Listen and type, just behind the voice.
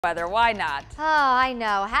Weather, why not? Oh, I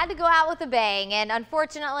know. Had to go out with a bang, and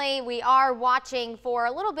unfortunately, we are watching for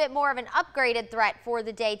a little bit more of an upgraded threat for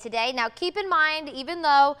the day today. Now, keep in mind, even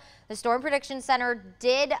though the Storm Prediction Center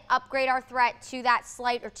did upgrade our threat to that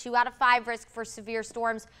slight or 2 out of 5 risk for severe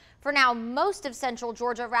storms for now most of central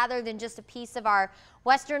Georgia rather than just a piece of our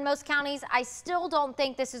westernmost counties, I still don't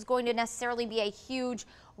think this is going to necessarily be a huge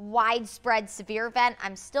widespread severe event.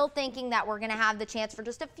 I'm still thinking that we're going to have the chance for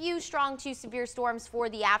just a few strong to severe storms for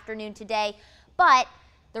the afternoon today. But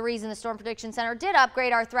the reason the Storm Prediction Center did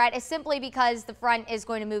upgrade our threat is simply because the front is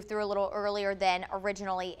going to move through a little earlier than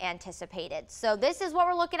originally anticipated. So this is what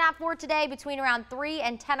we're looking at for today between around 3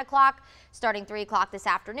 and 10 o'clock, starting 3 o'clock this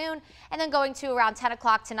afternoon, and then going to around 10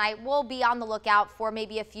 o'clock tonight. We'll be on the lookout for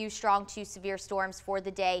maybe a few strong to severe storms for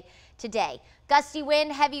the day today. Gusty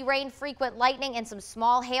wind, heavy rain, frequent lightning, and some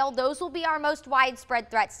small hail. Those will be our most widespread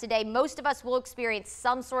threats today. Most of us will experience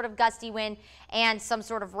some sort of gusty wind and some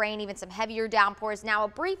sort of rain, even some heavier downpours. Now, a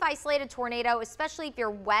brief isolated tornado, especially if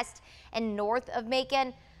you're west and north of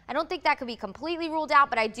Macon, I don't think that could be completely ruled out,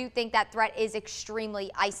 but I do think that threat is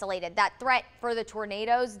extremely isolated. That threat for the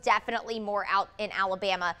tornadoes definitely more out in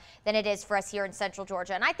Alabama than it is for us here in central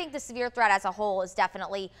Georgia. And I think the severe threat as a whole is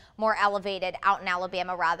definitely more elevated out in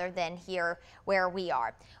Alabama rather than here where we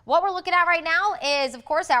are. What we're looking at right now is, of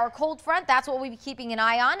course, our cold front. That's what we'll be keeping an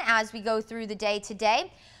eye on as we go through the day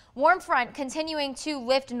today. Warm front continuing to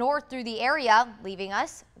lift north through the area, leaving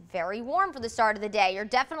us very warm for the start of the day. You're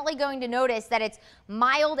definitely going to notice that it's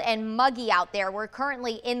mild and muggy out there. We're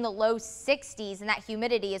currently in the low 60s, and that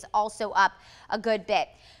humidity is also up a good bit.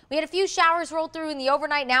 We had a few showers roll through in the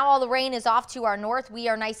overnight. Now all the rain is off to our north. We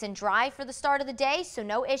are nice and dry for the start of the day, so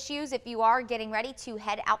no issues if you are getting ready to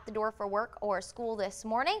head out the door for work or school this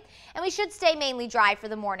morning. And we should stay mainly dry for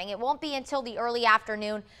the morning. It won't be until the early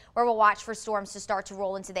afternoon where we'll watch for storms to start to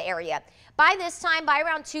roll into the area. By this time, by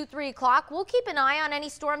around 2, 3 o'clock, we'll keep an eye on any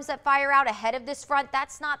storms that fire out ahead of this front.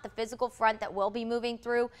 That's not the physical front that will be moving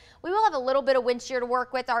through. We will have a little bit of wind shear to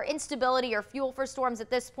work with. Our instability or fuel for storms at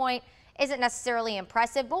this point isn't necessarily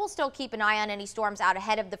impressive, but we'll still keep an eye on any storms out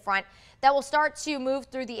ahead of the front that will start to move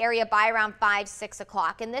through the area by around 5, 6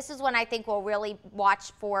 o'clock. And this is when I think we'll really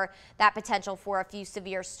watch for that potential for a few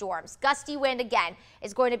severe storms. Gusty wind, again,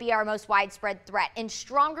 is going to be our most widespread threat. In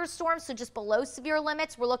stronger storms, so just below severe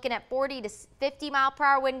limits, we're looking at 40 to 50 mile per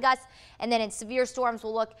hour wind gusts. And then in severe storms,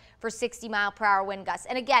 we'll look for 60 mile per hour wind gusts.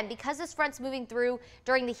 And again, because this front's moving through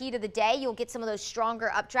during the heat of the day, you'll get some of those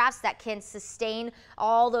stronger updrafts that can sustain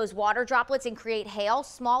all those water droplets and create hail.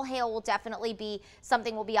 Small hail will definitely be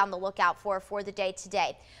something we'll be on the lookout for the day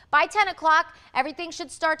today. By 10 o'clock, everything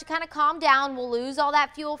should start to kind of calm down. We'll lose all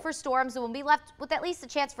that fuel for storms and we'll be left with at least a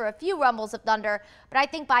chance for a few rumbles of thunder. But I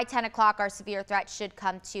think by 10 o'clock, our severe threat should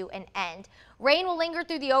come to an end. Rain will linger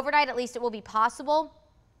through the overnight, at least it will be possible.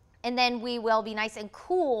 And then we will be nice and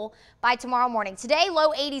cool by tomorrow morning. Today,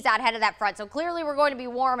 low 80s out ahead of that front. So clearly we're going to be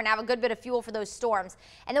warm and have a good bit of fuel for those storms.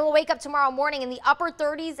 And then we'll wake up tomorrow morning in the upper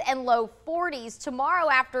 30s and low 40s. Tomorrow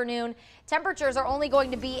afternoon, temperatures are only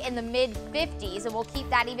going to be in the mid 50s, and we'll keep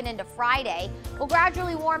that even into Friday. We'll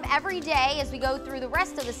gradually warm every day as we go through the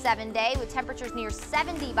rest of the 7-day with temperatures near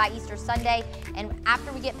 70 by Easter Sunday. And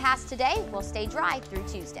after we get past today, we'll stay dry through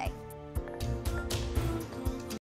Tuesday.